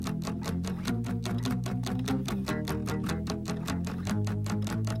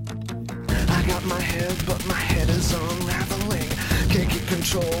got my head, but my head is unraveling. Can't keep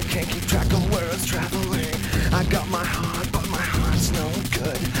control, can't keep track of where it's traveling. I got my heart, but my heart's no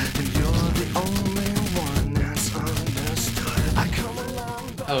good. And you're the only one that's understood. I come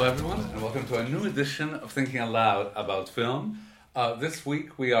along. Hello everyone, and welcome to a new edition of Thinking Aloud about film. This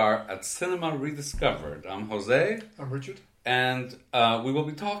week we are at Cinema Rediscovered. I'm Jose. I'm Richard. And we will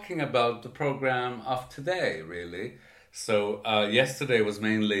be talking about the program of today, really. So yesterday was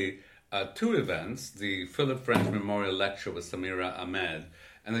mainly two events, the Philip French Memorial Lecture with Samira Ahmed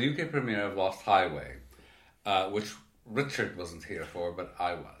and the UK premiere of Lost Highway, which Richard wasn't here for, but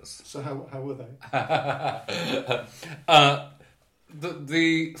I was. So how were they?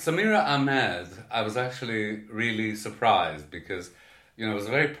 The Samira Ahmed, I was actually really surprised because, you know, it was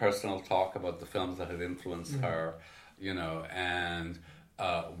a very personal talk about the films that had influenced her, you know, and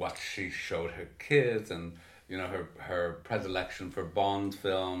what she showed her kids and, you know, her predilection for Bond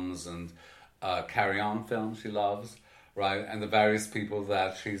films and carry-on films she loves, right? And the various people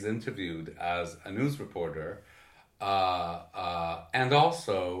that she's interviewed as a news reporter, and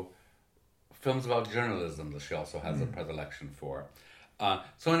also films about journalism that she also has a predilection for.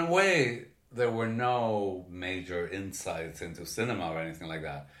 So in a way, there were no major insights into cinema or anything like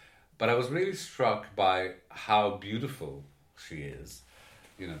that. But I was really struck by how beautiful she is,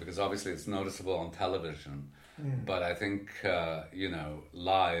 you know, because obviously it's noticeable on television. But I think, you know,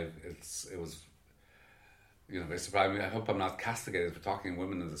 live, it was, you know, very surprising. I hope I'm not castigated for talking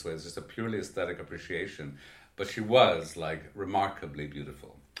women in this way. It's just a purely aesthetic appreciation. But she was, like, remarkably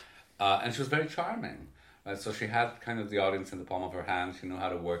beautiful. And she was very charming. So she had kind of the audience in the palm of her hand. She knew how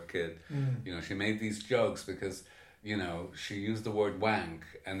to work it. You know, she made these jokes because, you know, she used the word wank,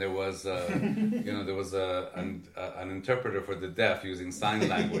 and there was, you know, there was an interpreter for the deaf using sign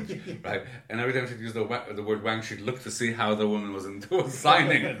language, right? And every time she'd use the word wank, she'd look to see how the woman was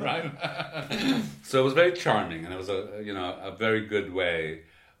signing it, right? So it was very charming, and it was a very good way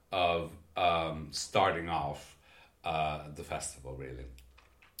of starting off the festival, really.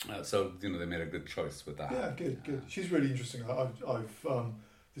 So, you know, they made a good choice with that. Yeah, good. She's really interesting. I've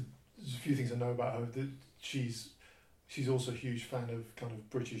there's a few things I know about her. That she's also a huge fan of kind of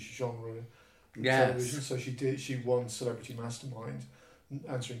British genre television. So she won Celebrity Mastermind,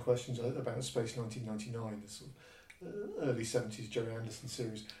 answering questions about Space 1999, the sort of early 70s Jerry Anderson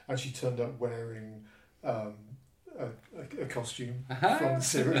series, and she turned up wearing a costume from the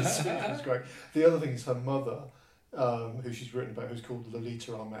series, which was great. The other thing is her mother, who she's written about, who's called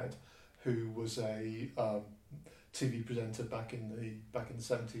Lolita Ahmed, who was a TV presenter back in the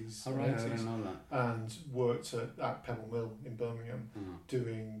 70s and 80s, I didn't know that. And worked at Pebble Mill in Birmingham,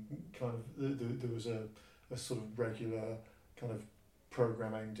 doing kind of there was a sort of regular kind of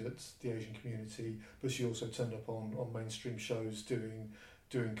program aimed at the Asian community, but she also turned up on mainstream shows doing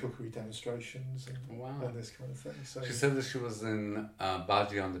cookery demonstrations and this kind of thing. So she said that she was in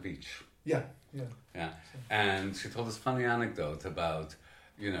Baji on the Beach. Yeah. And she told this funny anecdote about,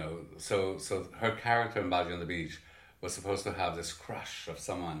 you know, so her character in Baji on the Beach was supposed to have this crush of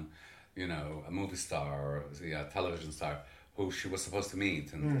someone, you know, a movie star or a television star who she was supposed to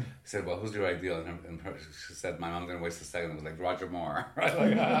meet. And he said, well, who's your ideal? And she said, my mom didn't waste a second. It was like Roger Moore.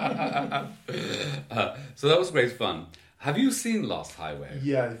 Right? So that was great fun. Have you seen Lost Highway?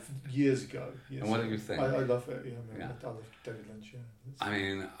 Yeah, years ago. And what did you think? I love it. Yeah, I love David Lynch. Yeah, I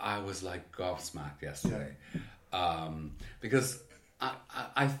mean, I was like gobsmacked yesterday, because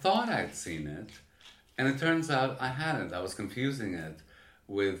I thought I'd seen it, and it turns out I hadn't. I was confusing it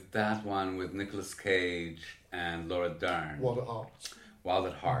with that one with Nicolas Cage and Laura Dern. Wild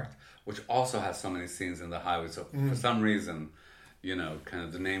at Heart, which also has so many scenes in the highway. So for some reason, you know, kind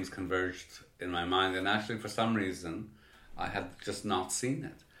of the names converged in my mind, and actually for some reason, I had just not seen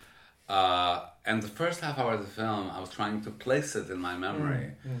it. And the first half hour of the film, I was trying to place it in my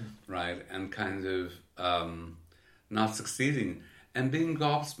memory, right, and kind of not succeeding, and being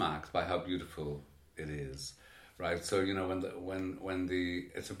gobsmacked by how beautiful it is, right. So you know when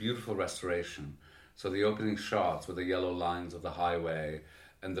it's a beautiful restoration. So the opening shots with the yellow lines of the highway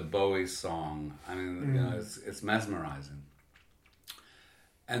and the Bowie song, I mean, you know, it's mesmerizing.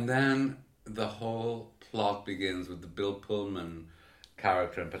 And then the whole plot begins with the Bill Pullman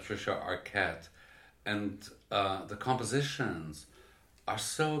character and Patricia Arquette, and the compositions are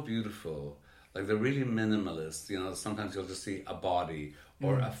so beautiful. Like, they're really minimalist. You know, sometimes you'll just see a body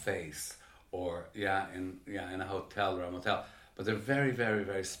or a face, or in a hotel or a motel, but they're very, very,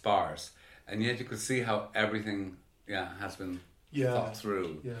 very sparse, and yet you could see how everything has been thought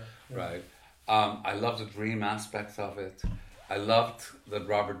through. Right. I love the dream aspect of it. I loved that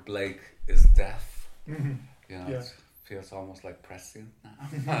Robert Blake is deaf. You know, feels almost like prescient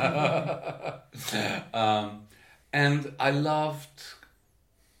now. And I loved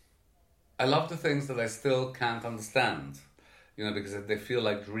the things that I still can't understand, because they feel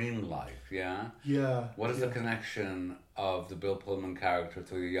like dreamlike, yeah? Yeah. What is the connection of the Bill Pullman character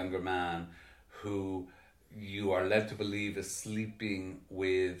to a younger man who you are led to believe is sleeping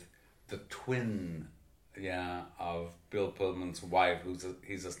with the twin, of Bill Pullman's wife,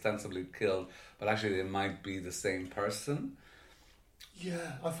 he's ostensibly killed, but actually they might be the same person?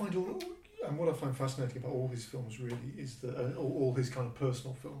 Yeah, and what I find fascinating about all his films really is that all his kind of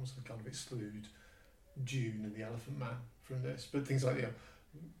personal films that kind of exclude Dune and The Elephant Man from this, but things like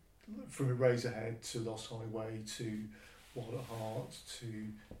from Eraserhead to Lost Highway to Wild at Heart to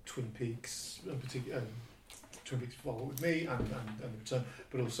Twin Peaks, in particular, Twin Peaks Follow With Me and The Return,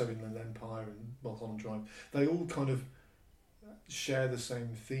 but also Inland Empire and Mulholland Drive, they all kind of share the same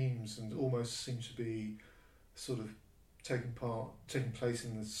themes and almost seem to be sort of taking place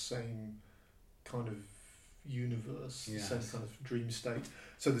in the same kind of universe, the same kind of dream state.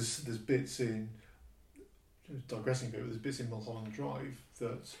 So there's bits in, digressing a bit, there's bits in Mulholland Drive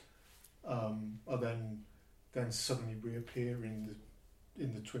that are then suddenly reappear in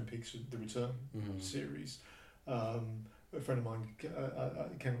the Twin Peaks The Return series. A friend of mine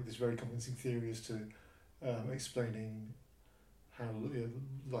came up with this very convincing theory as to explaining how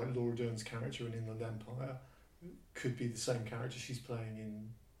like Laura Dern's character in Inland Empire could be the same character she's playing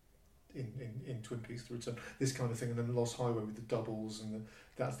in Twin Peaks The Return. This kind of thing, and then Lost Highway with the doubles, and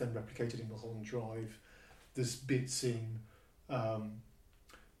that's then replicated in Mulholland Drive. There's bits in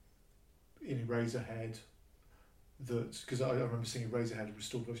Eraserhead that, because I remember seeing Eraserhead, a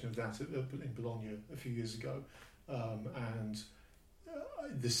restored version of that in Bologna a few years ago, and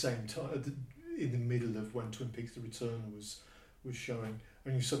the same time in the middle of when Twin Peaks The Return was showing,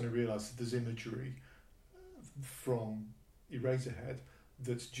 and you suddenly realise that there's imagery from Eraserhead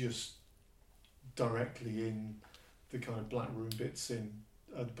that's just directly in the kind of Black Room bits in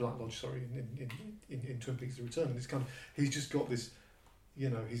Black Lodge, in Twin Peaks The Return. And it's kind of, he's just got this,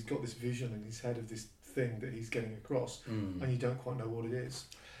 he's got this vision in his head of this thing that he's getting across, and you don't quite know what it is.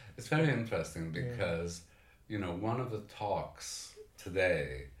 It's very interesting because, one of the talks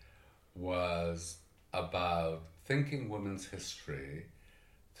today was about thinking women's history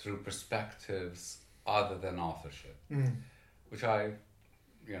through perspectives other than authorship, which I,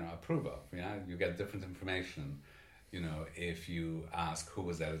 approve of. Yeah, you get different information, if you ask who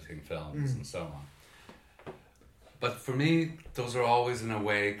was editing films and so on. But for me, those are always in a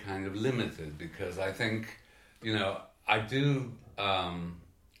way kind of limited, because I think, I do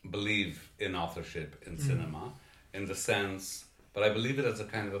believe in authorship in cinema, in the sense, but I believe it as a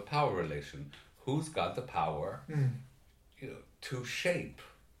kind of a power relation. Who's got the power, to shape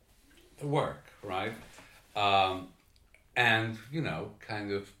the work, right? And,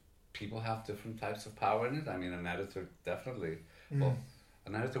 kind of people have different types of power in it. I mean, an editor definitely, well,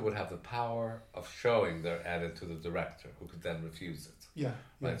 an editor would have the power of showing their edit to the director, who could then refuse it. Yeah.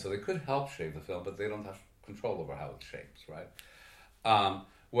 Right, so they could help shape the film, but they don't have control over how it shapes, right?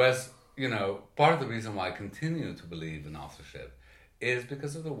 Whereas, part of the reason why I continue to believe in authorship is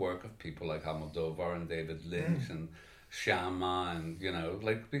because of the work of people like Almodovar and David Lynch and Shyama, and,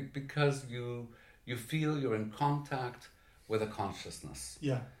 because you feel you're in contact with a consciousness.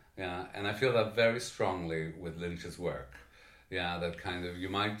 Yeah. Yeah, and I feel that very strongly with Lynch's work. Yeah, that kind of, you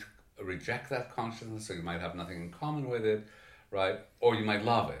might reject that consciousness, or you might have nothing in common with it, right? Or you might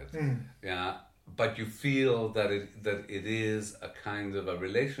love it. Yeah, but you feel that it is a kind of a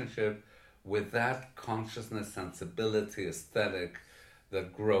relationship with that consciousness, sensibility, aesthetic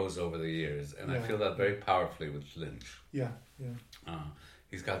that grows over the years. And I feel that very powerfully with Lynch. Yeah.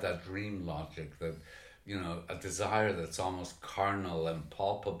 He's got that dream logic, that, a desire that's almost carnal and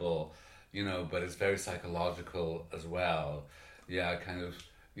palpable, but it's very psychological as well. Yeah, kind of,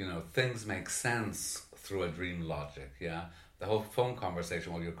 things make sense through a dream logic, yeah? The whole phone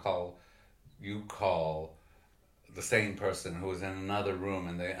conversation where you call the same person who is in another room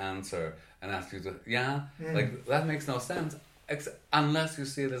and they answer and ask you to, like, that makes no sense, unless you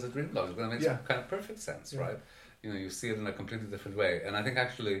see it as a dream logic. That makes kind of perfect sense, right? You see it in a completely different way. And I think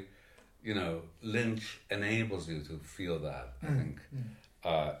actually, Lynch enables you to feel that, I think,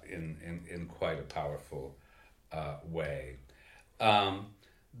 in quite a powerful way.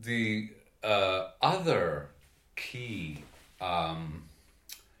 The other key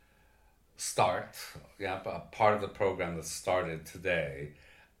part of the program that started today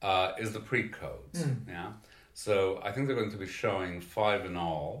is the pre-codes. Yeah, so I think they're going to be showing 5 in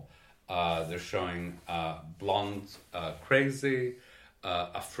all. They're showing Blonde Crazy,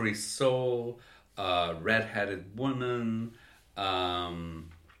 A Free Soul, Red-Headed Woman. What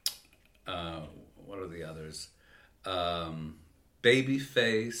are the others?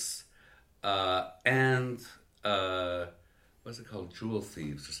 Babyface, and what's it called? Jewel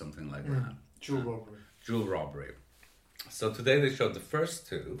Thieves or something like that. Jewel Robbery. Jewel Robbery. So today they showed the first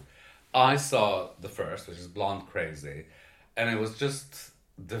two. I saw the first, which is Blonde Crazy, and it was just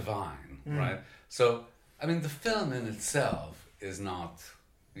divine, right? So, I mean, the film in itself is not,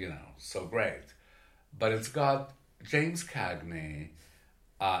 so great, but it's got James Cagney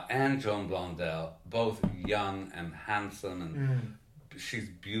and Joan Blondell, both young and handsome, and she's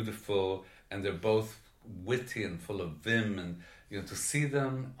beautiful, and they're both witty and full of vim, and to see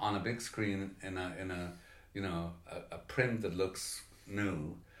them on a big screen in a print that looks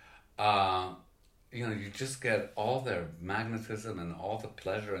new, you just get all their magnetism and all the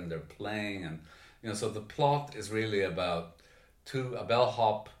pleasure in their playing, and so the plot is really about a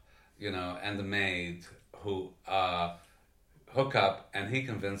bellhop, and the maid who hook up, and he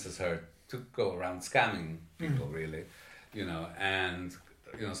convinces her to go around scamming people, really, and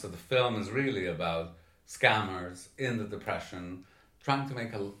so the film is really about scammers in the Depression trying to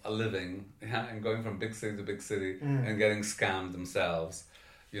make a living, and going from big city to big city and getting scammed themselves,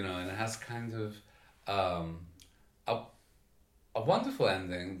 and it has kind of a wonderful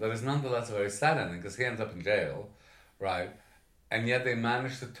ending that is nonetheless a very sad ending, because he ends up in jail, right? And yet they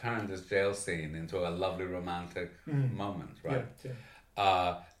manage to turn this jail scene into a lovely romantic moment, right?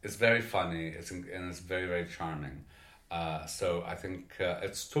 Yeah. It's very funny, and it's very, very charming. So I think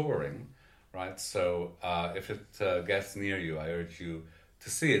it's touring, right? So if it gets near you, I urge you to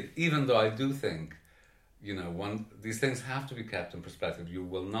see it, even though I do think, these things have to be kept in perspective. You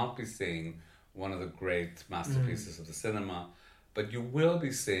will not be seeing one of the great masterpieces of the cinema, but you will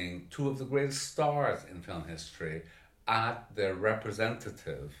be seeing two of the greatest stars in film history at their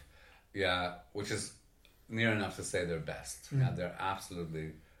representative, which is near enough to say their best. Yeah, they're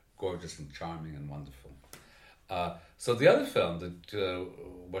absolutely gorgeous and charming and wonderful. So the other film that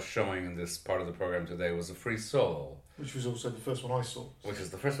was showing in this part of the program today was A Free Soul. Which was also the first one I saw. Which is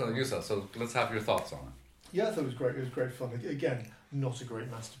the first one that you saw. So let's have your thoughts on it. Yeah, I thought it was great. It was great fun. Again, not a great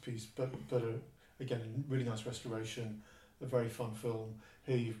masterpiece, but again, really nice restoration, a very fun film.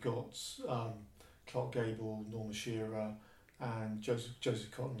 Here you've got Clark Gable, Norma Shearer, and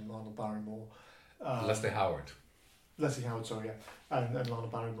Joseph Cotton and Lionel Barrymore. Leslie Howard, sorry, yeah. And Lionel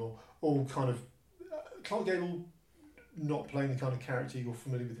Barrymore, all kind of... Clark Gable not playing the kind of character you're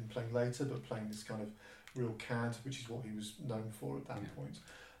familiar with him playing later, but playing this kind of real cad, which is what he was known for at that point.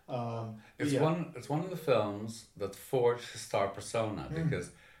 It's one of the films that forged his star persona,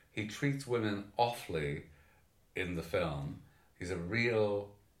 because he treats women awfully in the film. He's a real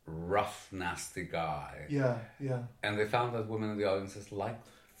rough, nasty guy. Yeah. And they found that women in the audiences liked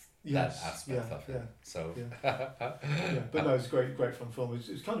that aspect of it. So but no, it's great fun film.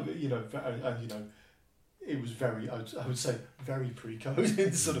 It's kind of it was very, I would say, very pre-code.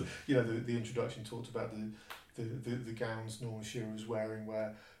 In sort of, the introduction talked about the gowns Norma Shearer was wearing,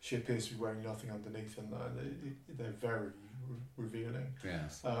 where she appears to be wearing nothing underneath, and they're very revealing.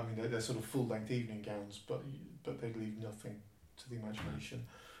 Yes. I mean, they're sort of full-length evening gowns, but they leave nothing to the imagination.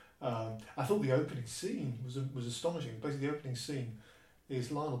 I thought the opening scene was astonishing. Basically, the opening scene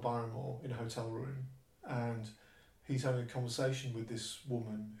is Lionel Barrymore in a hotel room, and he's having a conversation with this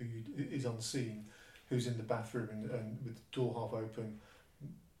woman who is unseen, who's in the bathroom and with the door half open,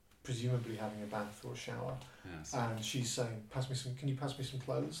 presumably having a bath or a shower. Yes. And she's saying, can you pass me some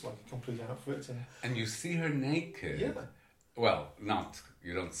clothes, like a complete outfit? And you see her naked. Yeah. Well,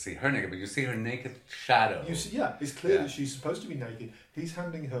 you don't see her naked, but you see her naked shadow. It's clear that she's supposed to be naked. He's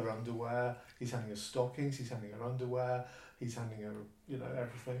handing her underwear, he's handing her stockings, he's handing her underwear, he's handing her,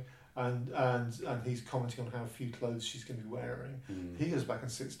 everything. And he's commenting on how few clothes she's going to be wearing. He goes back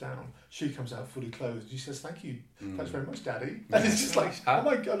and sits down. She comes out fully clothed. She says, "Thank you, thanks very much, Daddy." And it's just like, oh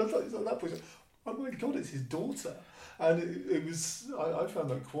my God! At that point, oh my God, it's his daughter. And it was. I found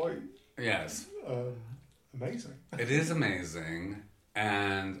that quite amazing. It is amazing,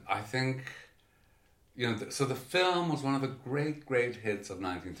 and I think, so the film was one of the great hits of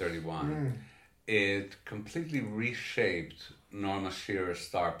 1931. It completely reshaped Norma Shearer's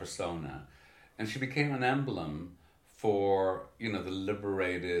star persona, and she became an emblem for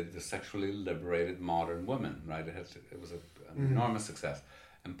the sexually liberated modern woman, right? It was an enormous success,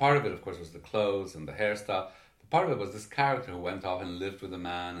 and part of it, of course, was the clothes and the hairstyle. But part of it was this character who went off and lived with a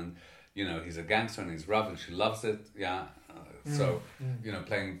man, and he's a gangster and he's rough, and she loves it.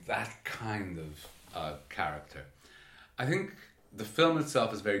 Playing that kind of character. I think the film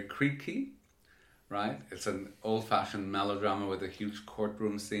itself is very creaky. Right? It's an old-fashioned melodrama with a huge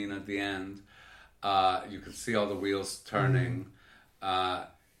courtroom scene at the end. You could see all the wheels turning.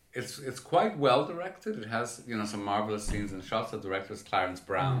 It's quite well directed. It has some marvelous scenes and shots. The director is Clarence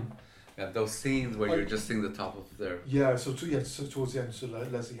Brown. Those scenes where you're just seeing the top of their... So towards the end, so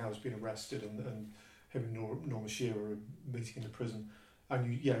Leslie Howe's been arrested, and him and Norma Shearer are meeting in the prison,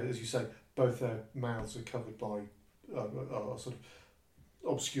 and as you say, both their mouths are covered by, are sort of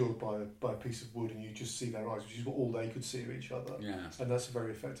obscured by a piece of wood, and you just see their eyes, which is all they could see of each other. Yes. And that's a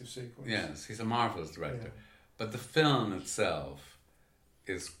very effective sequence. Yes, he's a marvellous director. But the film itself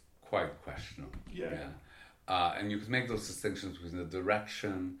is quite questionable. And you could make those distinctions between the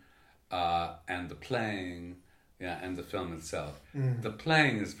direction and the playing, and the film itself. The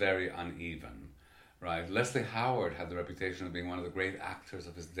playing is very uneven, right? Leslie Howard had the reputation of being one of the great actors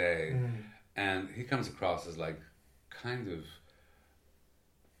of his day, and he comes across as like kind of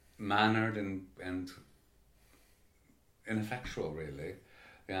mannered and ineffectual, really.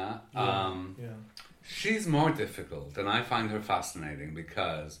 She's more difficult, and I find her fascinating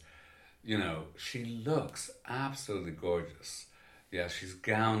because she looks absolutely gorgeous. She's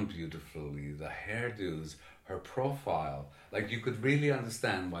gowned beautifully, the hairdos, her profile. Like, you could really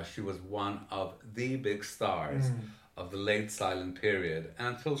understand why she was one of the big stars of the late silent period, and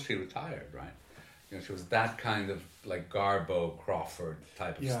until she retired, right? She was that kind of like Garbo Crawford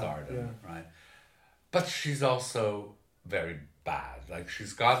type of stardom, right? But she's also very bad. Like,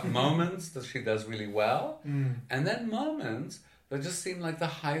 she's got moments that she does really well, and then moments that just seem like the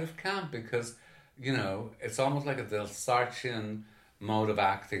height of camp because, it's almost like a Delsartian mode of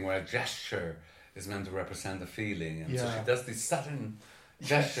acting where a gesture is meant to represent a feeling, and so she does these sudden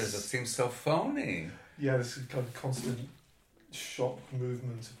gestures that seem so phony. This kind of constant shock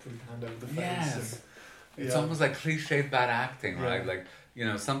movement of putting the hand over the face. Yes. It's almost like cliched bad acting, right? Like,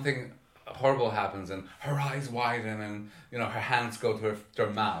 something horrible happens and her eyes widen and, her hands go to her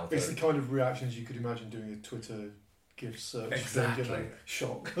mouth. It's the kind of reactions you could imagine doing a Twitter GIF search. Exactly.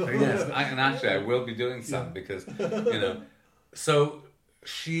 Shock. Yes, and actually I will be doing some because, so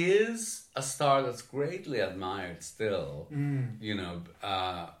she is a star that's greatly admired still,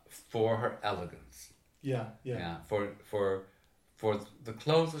 for her elegance. For the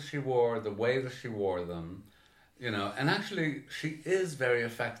clothes that she wore, the way that she wore them, and actually she is very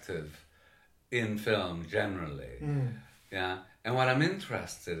effective in film generally. And what I'm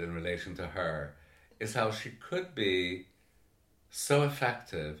interested in relation to her is how she could be so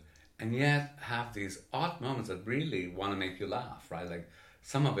effective and yet have these odd moments that really want to make you laugh, right? Like,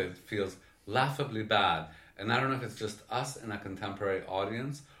 some of it feels laughably bad, and I don't know if it's just us in a contemporary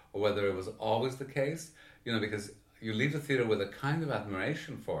audience or whether it was always the case, because you leave the theatre with a kind of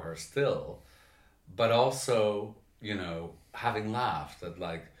admiration for her still, but also, having laughed at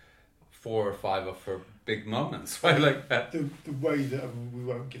like 4 or 5 of her big moments, right? Like that. The way that, we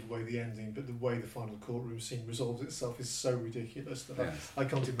won't give away the ending, but the way the final courtroom scene resolves itself is so ridiculous that I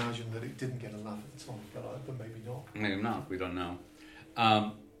can't imagine that it didn't get a laugh at the time, but maybe not. Maybe not, we don't know.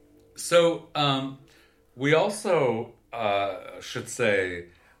 We also should say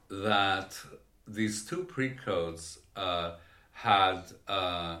that these 2 pre-codes had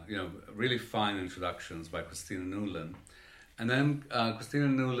really fine introductions by Christina Newlin, and then Christina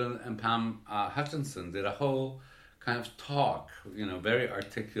Newlin and Pam Hutchinson did a whole kind of talk, very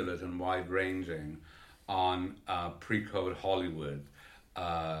articulate and wide-ranging on pre-code Hollywood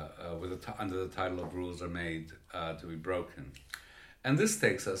under the title of Rules Are Made to Be Broken. And this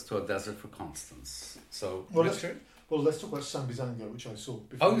takes us to A Desert for Constance. So, Richard? Let's talk about Sambizanga, which I saw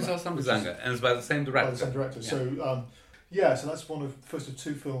before. Oh, you saw Sambizanga, and it's by the same director. By the same director. Yeah. So that's one of the first of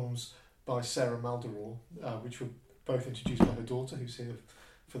 2 films by Sarah Maldoror, which were both introduced by her daughter, who's here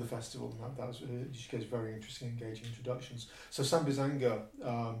for the festival. And that was she gives very interesting, engaging introductions. So Sambizanga,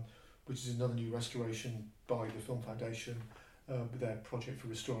 which is another new restoration by the Film Foundation, their project for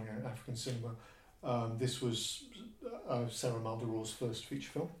restoring African cinema. This was Sarah Maldoror's first feature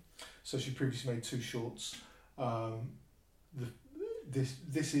film. So she previously made 2 shorts.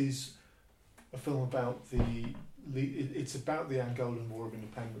 This is a film about it's about the Angolan War of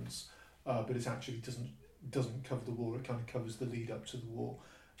Independence, but it actually doesn't cover the war. It kind of covers the lead up to the war,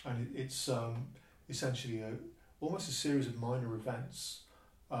 and it's essentially almost a series of minor events.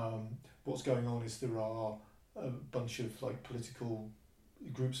 What's going on is there are a bunch of like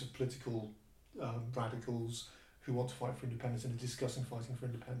groups of political radicals who want to fight for independence and are discussing fighting for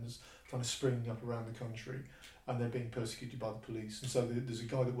independence, kind of springing up around the country, and they're being persecuted by the police. And so there's a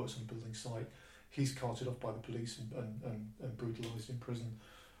guy that works on a building site. He's carted off by the police and brutalised in prison.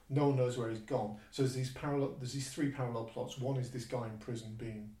 No one knows where he's gone. So there's these 3 parallel plots. One is this guy in prison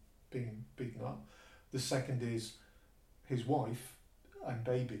being beaten up. The second is his wife and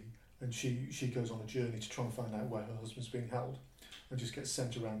baby, and she goes on a journey to try and find out where her husband's being held, and just gets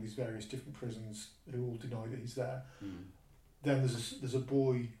sent around these various different prisons who all deny that he's there. Then there's a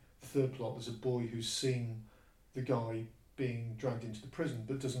boy. The third plot, there's a boy who's seen the guy being dragged into the prison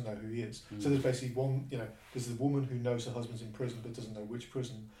but doesn't know who he is. So there's basically one, there's the woman who knows her husband's in prison but doesn't know which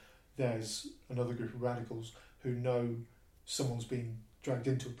prison. There's another group of radicals who know someone's been dragged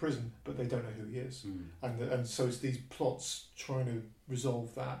into a prison but they don't know who he is. And so it's these plots trying to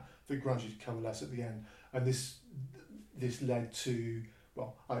resolve that gradually coalesce at the end. And this led to,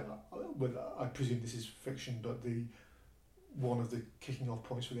 well, I presume this is fiction, but one of the kicking off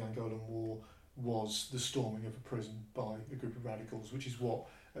points for the Angolan War was the storming of a prison by a group of radicals, which is what,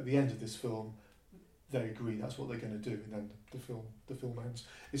 at the end of this film, they agree that's what they're going to do, and then the film ends.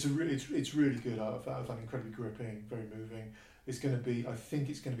 It's really good. I found it incredibly gripping, very moving. It's going to be, I think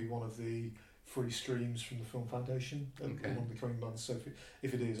it's going to be one of the free streams from the Film Foundation in one of the coming months. So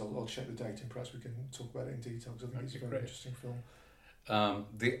if it is, I'll check the date and perhaps we can talk about it in detail, because I think it's a very interesting film.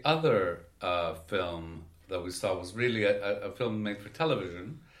 The other film that we saw was really a film made for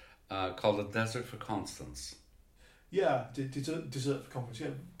television called A Desert for Constance. Yeah, Desert for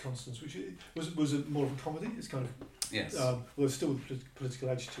Constance, which was more of a comedy. It's kind of well, there's still a political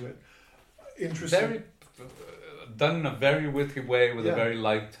edge to it. Interesting. Very done in a very witty way with a very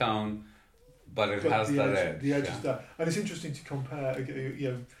light tone, but it has that edge. The edge is there, and it's interesting to compare.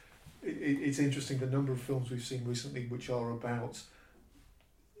 It's interesting the number of films we've seen recently which are about.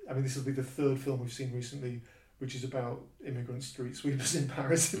 I mean, this will be the third film we've seen recently, which is about immigrant street sweepers in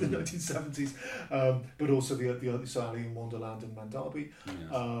Paris in the 1970s, but also the other, so Ali in Wonderland and Mandarbi.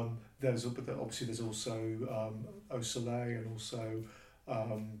 Yes. There's also Au Soleil and also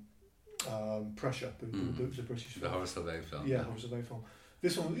Pressure, the British film. The Horace Hovey film. Yeah, Horace Hovey film.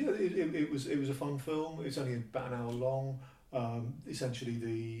 This one, it was a fun film. It's only about an hour long.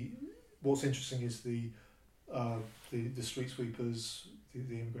 Essentially, what's interesting is the street sweepers.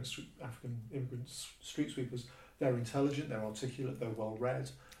 The African immigrant street sweepers, they're intelligent, they're articulate, they're well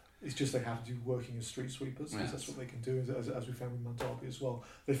read. It's just they have to do working as street sweepers, because that's what they can do, as we found with Mandarbi as well.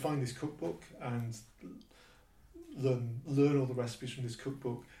 They find this cookbook and learn all the recipes from this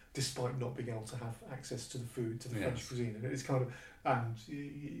cookbook, despite not being able to have access to the food, to the French cuisine. And it's kind of, and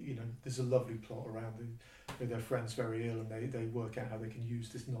there's a lovely plot around their friend's very ill, and they work out how they can use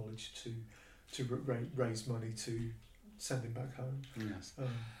this knowledge to raise money to send him back home. Yes.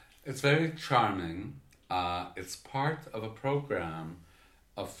 It's very charming. It's part of a program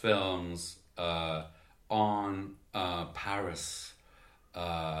of films on Paris,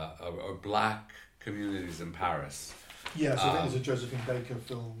 or black communities in Paris. Yeah, so I think there's a Josephine Baker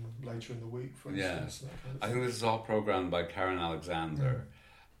film later in the week, for instance. Yes. I think this is all programmed by Karen Alexander.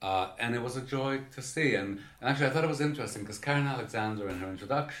 And it was a joy to see. And actually, I thought it was interesting because Karen Alexander, in her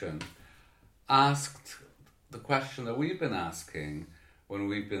introduction, asked the question that we've been asking when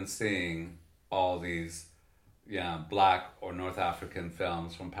we've been seeing all these black or North African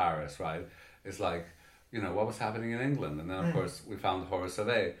films from Paris, right? It's like, what was happening in England? And then, of course, we found Horace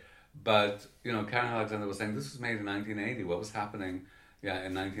Hovey. But, Karen Alexander was saying, this was made in 1980. What was happening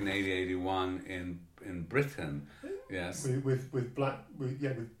in 1980, 81 in Britain? Yes. With black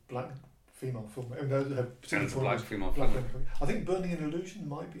female film. I mean, and it's a black female film. I think Burning an Illusion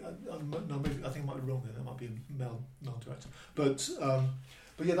might be. No, maybe I think I might be wrong there. That might be a male director. But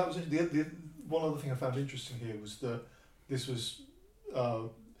yeah, that was the one other thing I found interesting here was that this was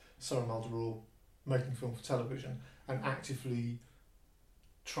Sarah Maldoror making film for television and actively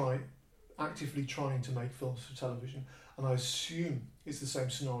trying to make films for television. And I assume it's the same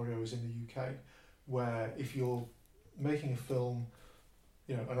scenario as in the UK, where if you're making a film,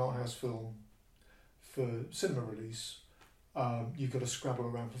 an art house film for cinema release, you've got to scrabble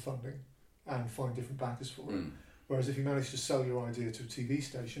around for funding and find different backers for it. Whereas if you manage to sell your idea to a TV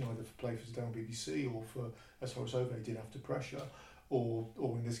station, either for Playford Today on BBC or for, as Horace Hovey did after Pressure, or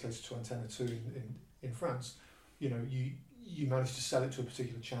in this case to Antenne 2 in France, you manage to sell it to a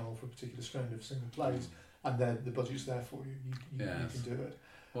particular channel for a particular strand of single plays, and then the budget's there for you. You can do it.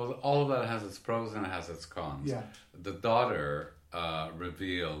 Well, all of that has its pros and it has its cons. Yeah. The daughter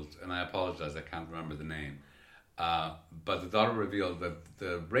revealed, and I apologize, I can't remember the name, but the daughter revealed that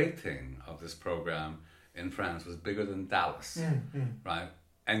the rating of this program in France was bigger than Dallas, right?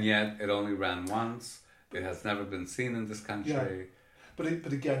 And yet it only ran once. It has never been seen in this country. Yeah.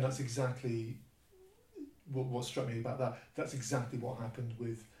 But again, that's exactly what struck me about that. That's exactly what happened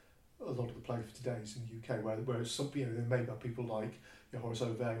with a lot of the Play for Todays in the UK, where some, they're made by people like Horace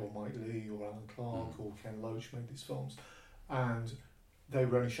Hovey or Mike Leigh or Alan Clark or Ken Loach made these films, and they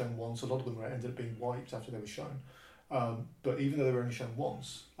were only shown once. A lot of them ended up being wiped after they were shown, But even though they were only shown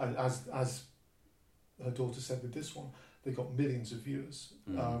once, as her daughter said with this one, they got millions of viewers.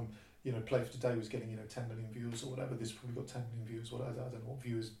 Play for Today was getting 10 million viewers or whatever. This probably got 10 million viewers. Whatever. I don't know what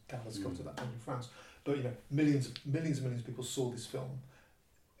viewers Dallas got to that in France, but millions and millions of people saw this film.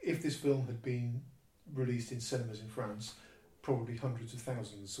 If this film had been released in cinemas in France, probably hundreds of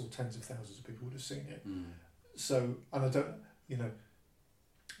thousands or tens of thousands of people would have seen it. So, and I don't,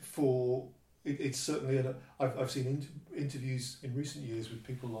 it's certainly, I've seen interviews in recent years with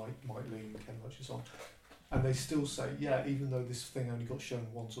people like Mike Leigh and Ken Hutchison, and they still say, even though this thing only got shown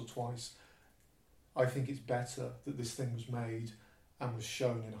once or twice, I think it's better that this thing was made and was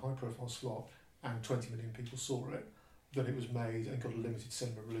shown in a high-profile slot and 20 million people saw it, than it was made and got a limited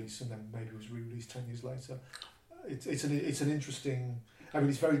cinema release and then maybe was re-released 10 years later. It's an interesting. I mean,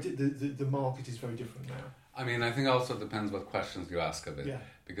 it's very the market is very different now. I mean, I think also it depends what questions you ask of it. Yeah.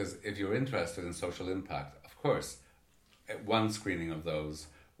 Because if you're interested in social impact, of course, one screening of those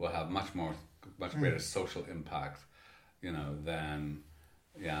will have much greater social impact, than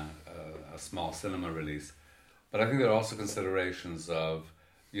a small cinema release. But I think there are also considerations of,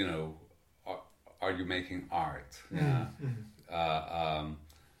 are you making art?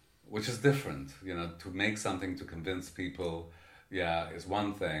 Which is different, to make something to convince people, is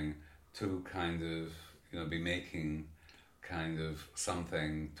one thing. To kind of, be making kind of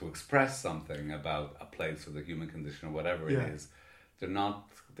something to express something about a place or the human condition or whatever it is. They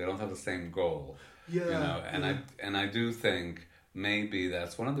don't have the same goal. I do think maybe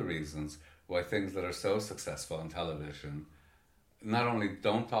that's one of the reasons why things that are so successful on television not only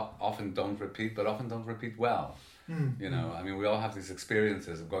often don't repeat, but often don't repeat well. I mean, we all have these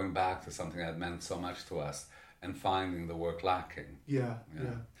experiences of going back to something that meant so much to us and finding the work lacking.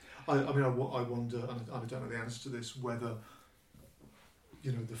 I mean, I wonder, and I don't know the answer to this, whether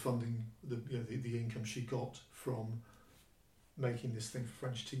the funding, the income she got from making this thing for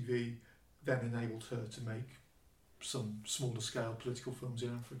French TV then enabled her to make some smaller scale political films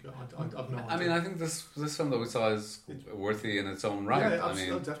in Africa. I've no idea. I mean, I think this film that we saw is worthy in its own right. Yeah,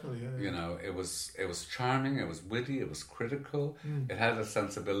 absolutely, definitely. It was charming, it was witty, it was critical. It had a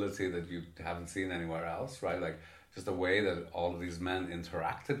sensibility that you haven't seen anywhere else, right? Like just the way that all of these men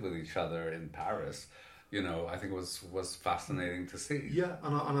interacted with each other in Paris. I think was fascinating to see. Yeah,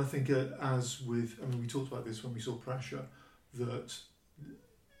 and I think we talked about this when we saw Pressure, that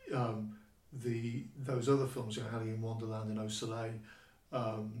those other films, Ali in Wonderland and Au Soleil,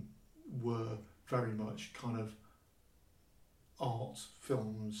 were very much kind of art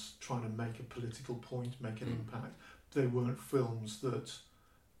films trying to make a political point, make an impact. They weren't films that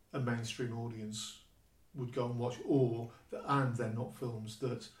a mainstream audience would go and watch, and they're not films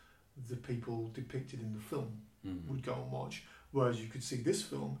that the people depicted in the film would go and watch. Whereas you could see this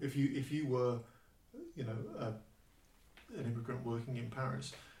film, if you were, an immigrant working in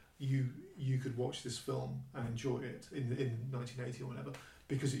Paris, you could watch this film and enjoy it in 1980 or whatever,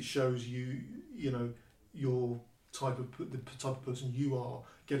 because it shows you, your the type of person you are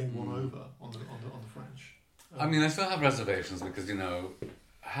getting won over on the French. I mean, I still have reservations because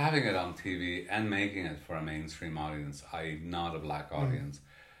having it on TV and making it for a mainstream audience, i.e. not a black audience,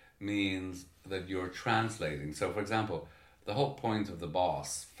 means that you're translating. So, for example, the whole point of the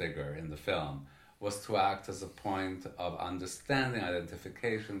boss figure in the film was to act as a point of understanding,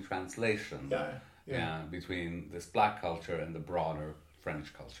 identification, translation between this black culture and the broader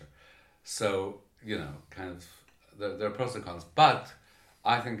French culture. So, kind of, there are pros and cons. But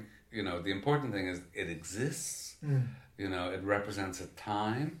I think, the important thing is it exists. It represents a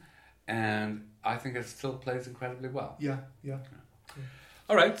time, and I think it still plays incredibly well. Yeah.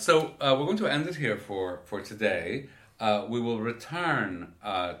 All right, so we're going to end it here for today. We will return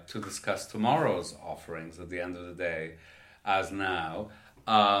to discuss tomorrow's offerings at the end of the day, as now.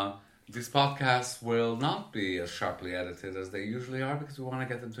 These podcasts will not be as sharply edited as they usually are because we want to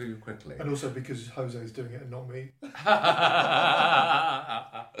get them to you quickly. And also because Jose is doing it and not me.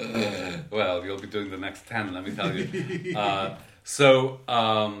 Well, you'll be doing the next 10, let me tell you.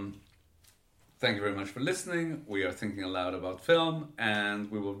 Thank you very much for listening. We are thinking aloud about film,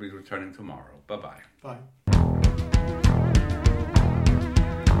 and we will be returning tomorrow. Bye-bye. Bye.